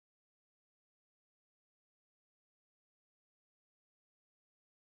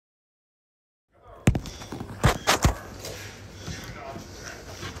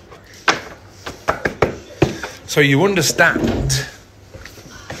So you understand,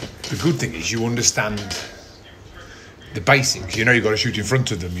 the good thing is you understand the basics. You know you've got to shoot in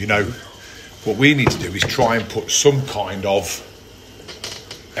front of them. You know, what we need to do is try and put some kind of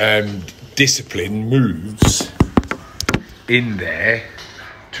discipline moves in there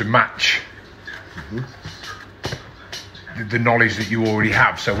to match the knowledge that you already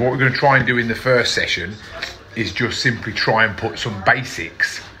have. So what we're going to try and do in the first session is just simply try and put some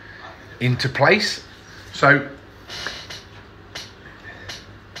basics into place. So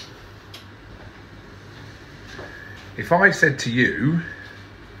if I said to you,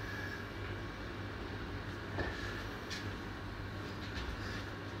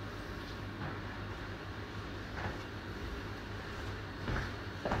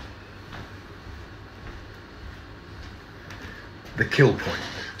 the kill point.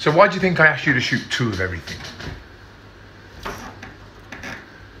 So why do you think I asked you to shoot 2 of everything?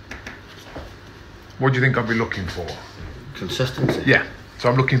 What do you think I'll be looking for? Consistency. Yeah. So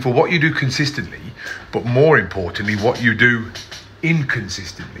I'm looking for what you do consistently, but more importantly, what you do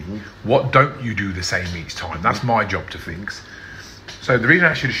inconsistently. What don't you do the same each time? That's my job to fix. So the reason I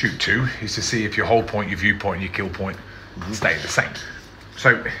asked you to shoot 2 is to see if your hold point, your viewpoint, and your kill point stay the same.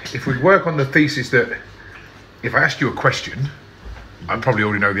 So if we work on the thesis that if I asked you a question, I probably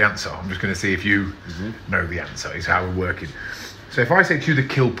already know the answer. I'm just going to see if you know the answer, is how we're working. So if I say to you the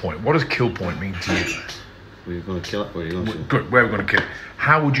kill point, what does kill point mean to you? Where you're going to kill it, where you're going to shoot. Good, where we're going to kill it.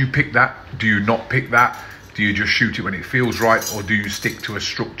 How would you pick that? Do you not pick that? Do you just shoot it when it feels right? Or do you stick to a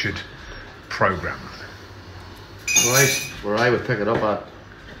structured program? Where I would pick it up at.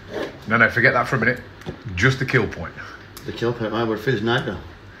 No, forget that for a minute. Just the kill point. The kill point, where it feels natural.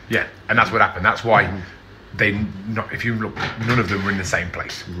 Yeah, and that's what happened. That's why if you look, none of them were in the same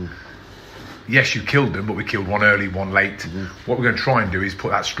place. Yes, you killed them, but we killed one early, one late. What we're going to try and do is put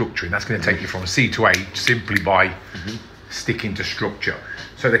that structure in. That's going to take you from C to A simply by sticking to structure.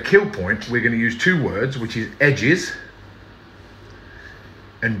 So the kill point, we're going to use 2 words, which is edges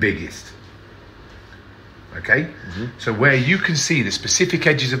and biggest. Okay? So where you can see the specific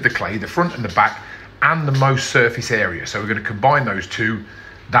edges of the clay, the front and the back, and the most surface area. So we're going to combine those 2.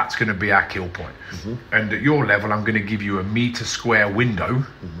 That's going to be our kill point. And at your level, I'm going to give you a metre square window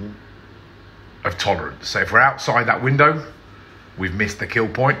of tolerance. So if we're outside that window, we've missed the kill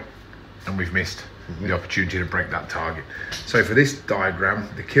point and we've missed the opportunity to break that target. So for this diagram,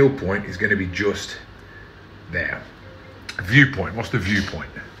 the kill point is going to be just there. Viewpoint, what's the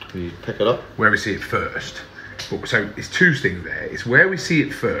viewpoint? You pick it up. Where we see it first. So it's 2 things there. It's where we see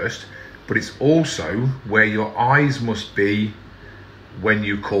it first, but it's also where your eyes must be when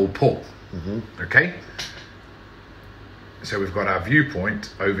you call pull. Okay? So we've got our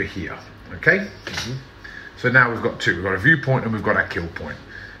viewpoint over here. Okay? So now we've got 2. We've got a viewpoint and we've got our kill point.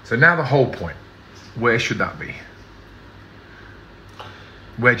 So now the hold point. Where should that be?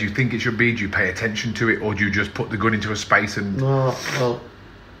 Where do you think it should be? Do you pay attention to it, or do you just put the gun into a space and... No, well,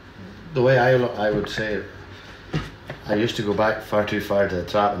 the way I would say it, I used to go back far too far to the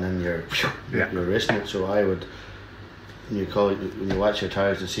trap and then you're racing it. So I would, when you watch your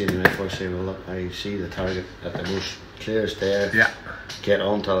targets and see the rifle, say, well, look, I see the target at the most clearest there. Yeah. Get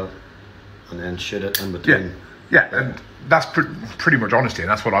onto it and then shoot it in between. Yeah, and that's pretty much honesty, and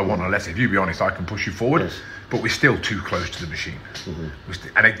that's what I want. Unless, if you be honest, I can push you forward, but we're still too close to the machine.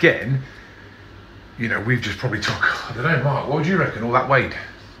 And again, you know, we've just probably took, I don't know, Mark, what would you reckon all that weighed?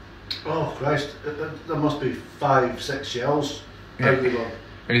 Oh Christ, there must be 5-6 shells. Yeah.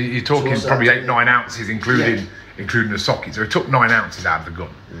 And you're talking probably 8-9 ounces, including the socket. So it took 9 ounces out of the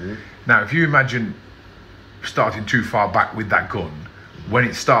gun. Now, if you imagine starting too far back with that gun, when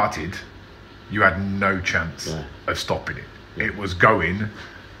it started, you had no chance of stopping it. It was going,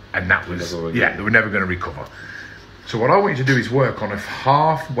 and that was, they were never going to recover. So what I want you to do is work on a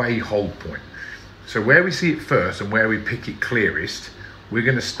halfway hold point. So where we see it first and where we pick it clearest, we're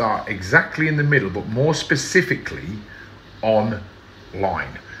going to start exactly in the middle, but more specifically on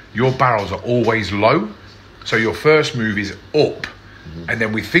line. Your barrels are always low, so your first move is up, and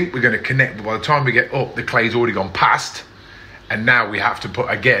then we think we're going to connect, but by the time we get up, the clay's already gone past, and now we have to put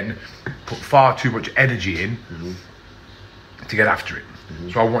far too much energy in to get after it.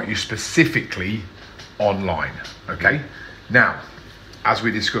 So I want you specifically on line, okay? Now, as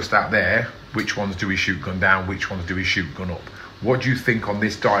we discussed out there, which ones do we shoot gun down, which ones do we shoot gun up? What do you think on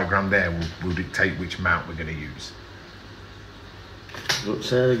this diagram there will dictate which mount we're going to use?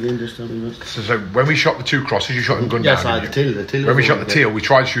 Say it again, just tell me. So when we shot the 2 crosses, you shot them gun down. Yes, the teal. When we shot the teal, we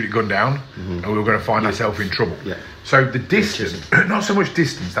tried to shoot it gun down, and we were going to find ourselves in trouble. So the distance, not so much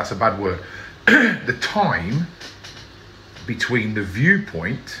distance, that's a bad word. The time between the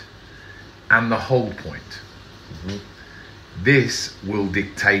viewpoint and the hold point. This will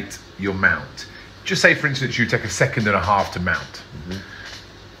dictate your mount. Just say, for instance, you take 1.5 seconds to mount.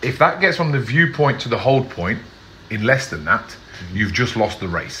 If that gets from the viewpoint to the hold point in less than that, you've just lost the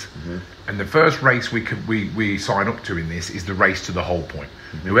race. And the first race we sign up to in this is the race to the hold point.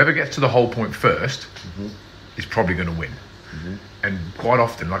 Whoever gets to the hold point first is probably going to win. And quite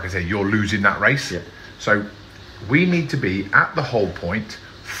often, like I say, you're losing that race. So we need to be at the hold point,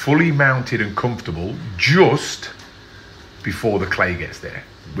 fully mounted and comfortable, just before the clay gets there.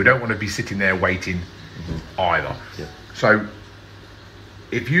 We don't want to be sitting there waiting either. So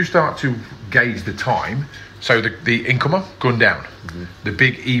if you start to gauge the time, so the incomer, gun down. The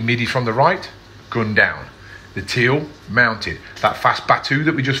big E midi from the right, gun down. The teal, mounted. That fast batu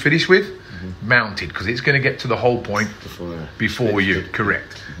that we just finished with, mounted, because it's going to get to the hold point before you.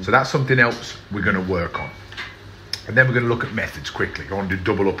 Correct. So that's something else we're going to work on. And then we're going to look at methods quickly. I want to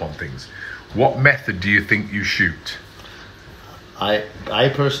double up on things. What method do you think you shoot?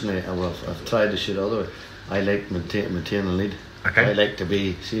 I personally, well, I've tried to shoot all the way. I like maintain the lead. Okay. I like to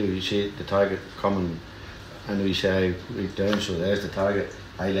be, you see the target coming, and we say reach down, so there's the target.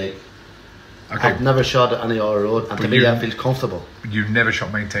 I like. Okay. I've never shot at any other road, and to me that feels comfortable. You've never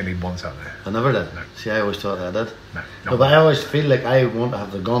shot maintain lead once out there? I never did. No. See, I always thought I did. No. But I always feel like I want to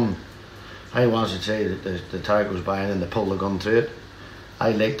have the gun. I want to say that the target was by and they pull the gun through it.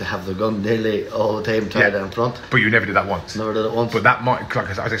 I like to have the gun nearly all the time tied in front. But you never did that once? Never did it once. But that might,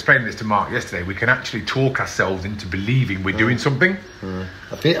 like I was explaining this to Mark yesterday, we can actually talk ourselves into believing we're doing something.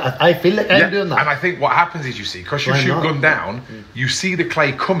 I feel like I'm doing that. And I think what happens is, you see, because you shoot gun down, you see the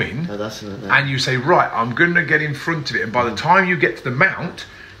clay coming, and you say, right, I'm going to get in front of it. And by the time you get to the mount,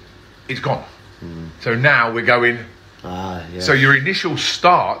 it's gone. So now we're going... So your initial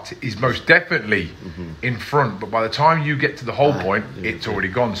start is most definitely in front, but by the time you get to the hold point, it's already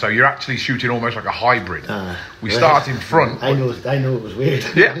gone. So you're actually shooting almost like a hybrid. We start in front. I know it was weird.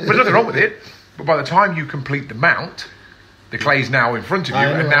 Yeah, but there's nothing wrong with it. But by the time you complete the mount, the clay's now in front of you,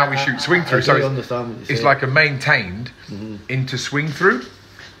 and now we shoot swing through. So it's like a maintained into swing through.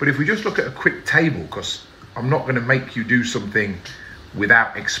 But if we just look at a quick table, because I'm not going to make you do something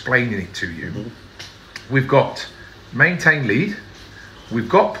without explaining it to you. We've got maintain lead, we've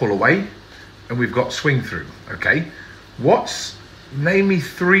got pull away, and we've got swing through. Okay, name me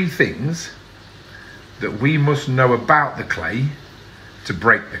 3 things that we must know about the clay to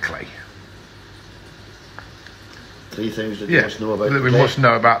break the clay. 3 things that you must know about that we must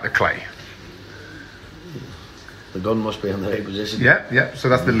know about the clay. The gun must be in the right position. Yeah, so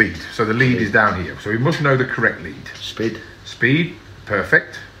that's the lead. So the lead is down here. So we must know the correct lead. Speed,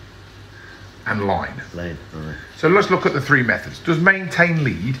 perfect. And line. Right. So let's look at the 3 methods. Does maintain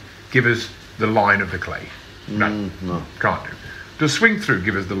lead give us the line of the clay? No. Can't do. Does swing through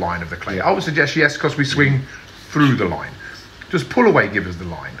give us the line of the clay? I would suggest yes, because we swing through the line. Does pull away give us the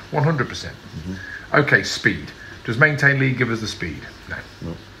line? 100%. Okay, speed. Does maintain lead give us the speed?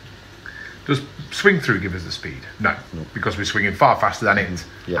 No. Does swing through give us the speed? No. Because we're swinging far faster than it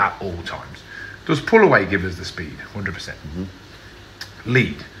at all times. Does pull away give us the speed? 100%.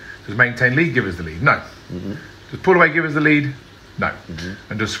 Lead. Does maintain lead give us the lead? No. Does pull away give us the lead? No.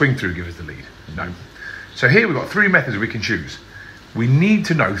 And does swing through give us the lead? No. So here we've got 3 methods we can choose. We need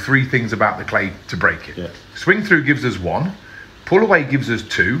to know 3 things about the clay to break it. Swing through gives us 1, pull away gives us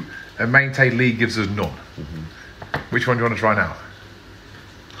 2, and maintain lead gives us none. Which one do you want to try now?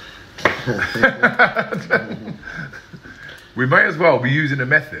 We may as well be using a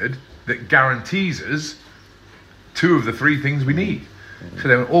method that guarantees us 2 of the 3 things we need. So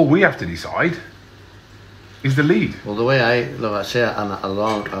then all we have to decide is the lead. Well, the way I say it,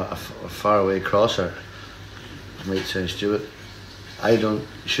 a far away crosser, it might sound stupid. I don't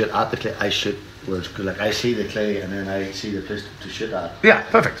shoot at the clay, I shoot where it's good. Like I see the clay and then I see the place to shoot at. Yeah,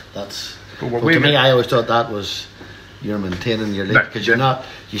 perfect. That's, to me, I always thought that was, you're maintaining your lead, because you're not,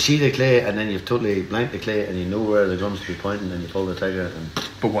 you see the clay and then you've totally blanked the clay and you know where the gun's to be pointing and you pull the trigger.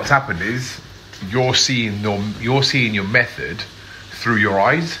 But what's happened is you're seeing your method through your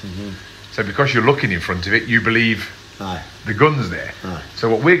eyes. So because you're looking in front of it, you believe the gun's there. So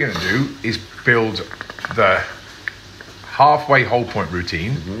what we're going to do is build the halfway hold point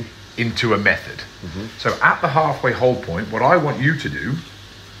routine into a method. So at the halfway hold point, what I want you to do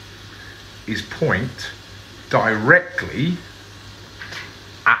is point directly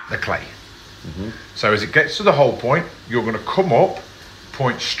at the clay. So as it gets to the hold point, you're going to come up,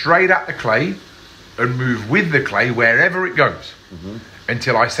 point straight at the clay, and move with the clay wherever it goes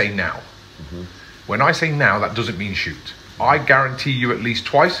until I say now. When I say now, that doesn't mean shoot. I guarantee you at least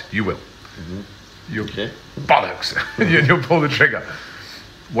twice, you will. You'll bollocks. You'll pull the trigger.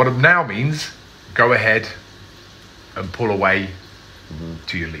 What now means, go ahead and pull away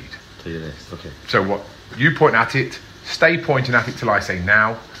to your lead. To your next, okay. So what you point at it, stay pointing at it till I say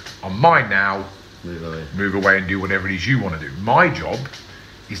now. On my now, move away and do whatever it is you want to do. My job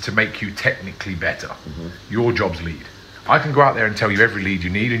is to make you technically better. Your job's lead. I can go out there and tell you every lead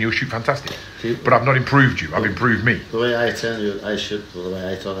you need and you'll shoot fantastic. But I've not improved you, I've improved me. The way I tell you, I shoot, the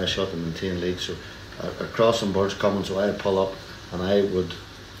way I thought I shot them in 10 leads, so a crossing bird's coming, so I'd pull up and I would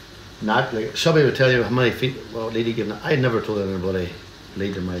not, like, somebody would tell you how many feet, what lead you give. I never told anybody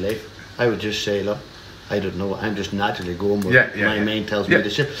lead in my life. I would just say, look, I don't know, I'm just naturally going with my mind tells me to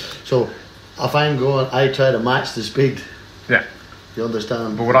shoot. So if I'm going, I try to match the speed. Yeah. You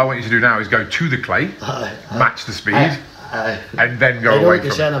understand? But what I want you to do now is go to the clay, match the speed, and then go away from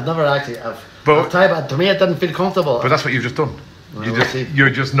it. I've never actually, I've tried, but to me it didn't feel comfortable. But that's what you've just done. You're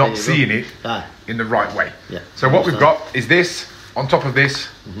just not seeing it in the right way. Yeah. So what we've got is this, on top of this,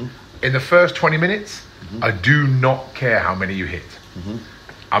 in the first 20 minutes, I do not care how many you hit.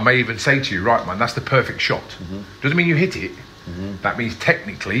 I may even say to you, right man, that's the perfect shot. Doesn't mean you hit it. That means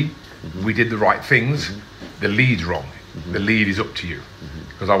technically we did the right things. The lead's wrong. The lead is up to you,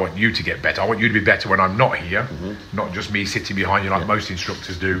 because I want you to get better. I want you to be better when I'm not here, not just me sitting behind you like most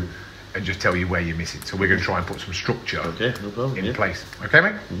instructors do and just tell you where you miss it. So we're going to try and put some structure in place. Okay,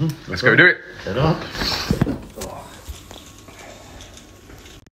 mate? Let's go do it. Get up.